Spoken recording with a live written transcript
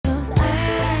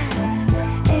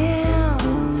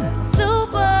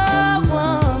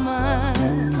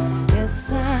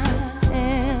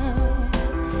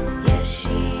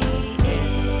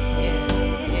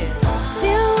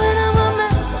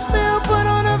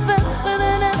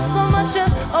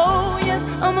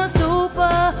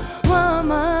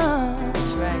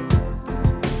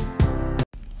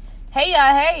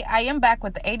Hey, I am back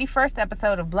with the 81st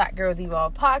episode of Black Girls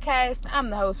Evolve podcast. I'm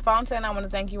the host, Fonta, and I want to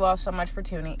thank you all so much for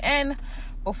tuning in.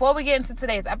 Before we get into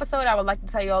today's episode, I would like to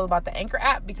tell you all about the Anchor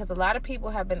app because a lot of people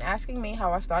have been asking me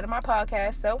how I started my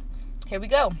podcast, so here we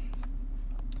go.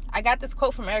 I got this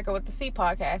quote from Erica with the C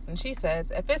podcast, and she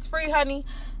says, if it's free, honey,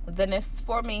 then it's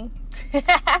for me.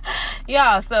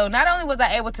 Y'all, so not only was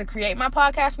I able to create my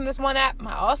podcast from this one app,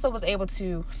 I also was able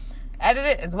to edit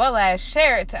it as well as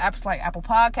share it to apps like Apple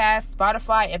Podcasts,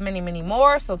 Spotify, and many, many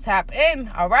more. So tap in,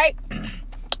 all right?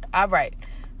 All right.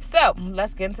 So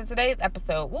let's get into today's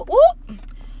episode. Woo woo.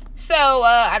 So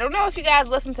I don't know if you guys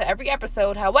listen to every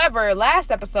episode. However,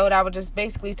 last episode, I was just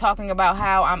basically talking about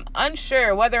how I'm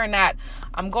unsure whether or not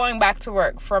I'm going back to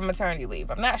work from maternity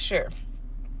leave. I'm not sure.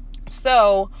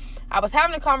 So I was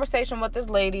having a conversation with this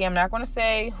lady. I'm not going to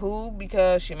say who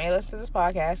because she may listen to this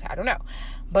podcast. I don't know.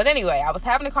 But anyway, I was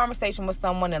having a conversation with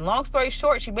someone, and long story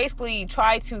short, she basically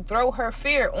tried to throw her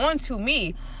fear onto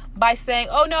me by saying,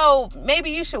 oh no,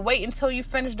 maybe you should wait until you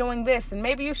finish doing this, and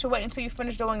maybe you should wait until you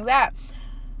finish doing that.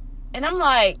 And I'm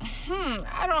like,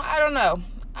 I don't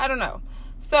know.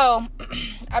 So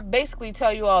I basically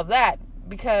tell you all that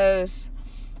because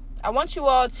I want you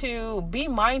all to be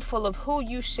mindful of who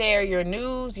you share your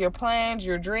news, your plans,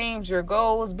 your dreams, your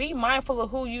goals. Be mindful of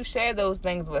who you share those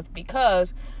things with,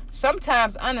 because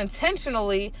sometimes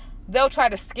unintentionally they'll try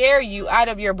to scare you out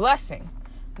of your blessing.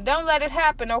 Don't let it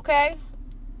happen, okay?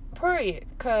 Period.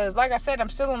 Because like I said, I'm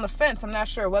still on the fence. I'm not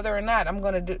sure whether or not I'm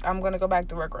gonna go back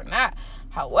to work or not.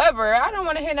 However, I don't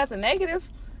want to hear nothing negative.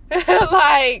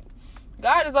 Like,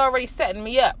 God is already setting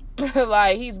me up.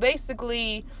 Like, he's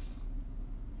basically,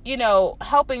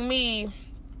 helping me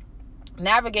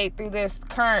navigate through this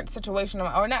current situation,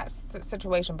 or not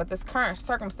situation, but this current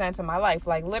circumstance in my life.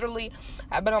 Like, literally,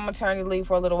 I've been on maternity leave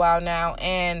for a little while now,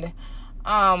 and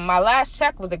my last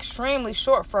check was extremely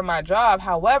short for my job.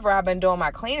 However, I've been doing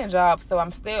my cleaning job, so I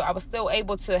was still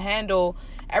able to handle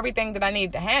everything that I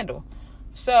needed to handle.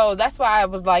 So that's why I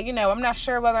was like, I'm not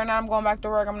sure whether or not I'm going back to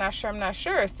work. I'm not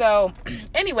sure. So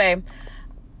anyway,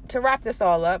 to wrap this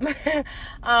all up,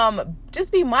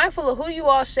 just be mindful of who you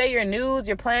all share your news,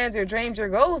 your plans, your dreams, your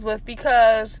goals with,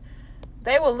 because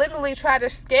they will literally try to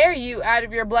scare you out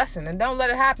of your blessing. And don't let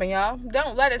it happen, y'all.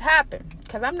 Don't let it happen,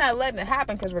 because I'm not letting it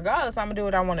happen, because regardless, I'm going to do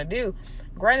what I want to do.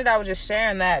 Granted, I was just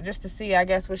sharing that just to see, I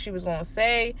guess, what she was going to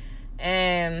say.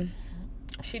 And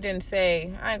she didn't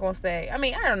say, I ain't going to say. I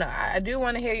mean, I don't know. I do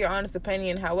want to hear your honest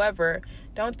opinion. However,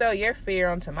 don't throw your fear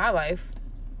onto my life.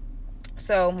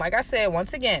 So, like I said,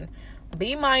 once again,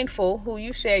 be mindful who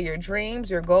you share your dreams,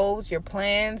 your goals, your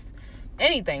plans,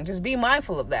 anything. Just be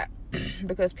mindful of that,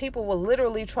 because people will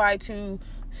literally try to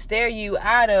stare you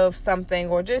out of something,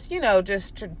 or just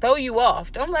to throw you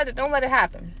off. Don't let it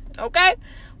happen. Okay?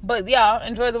 But y'all,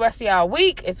 enjoy the rest of y'all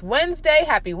week. It's Wednesday.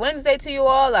 Happy Wednesday to you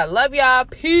all. I love y'all.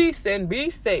 Peace and be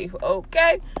safe.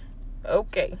 Okay?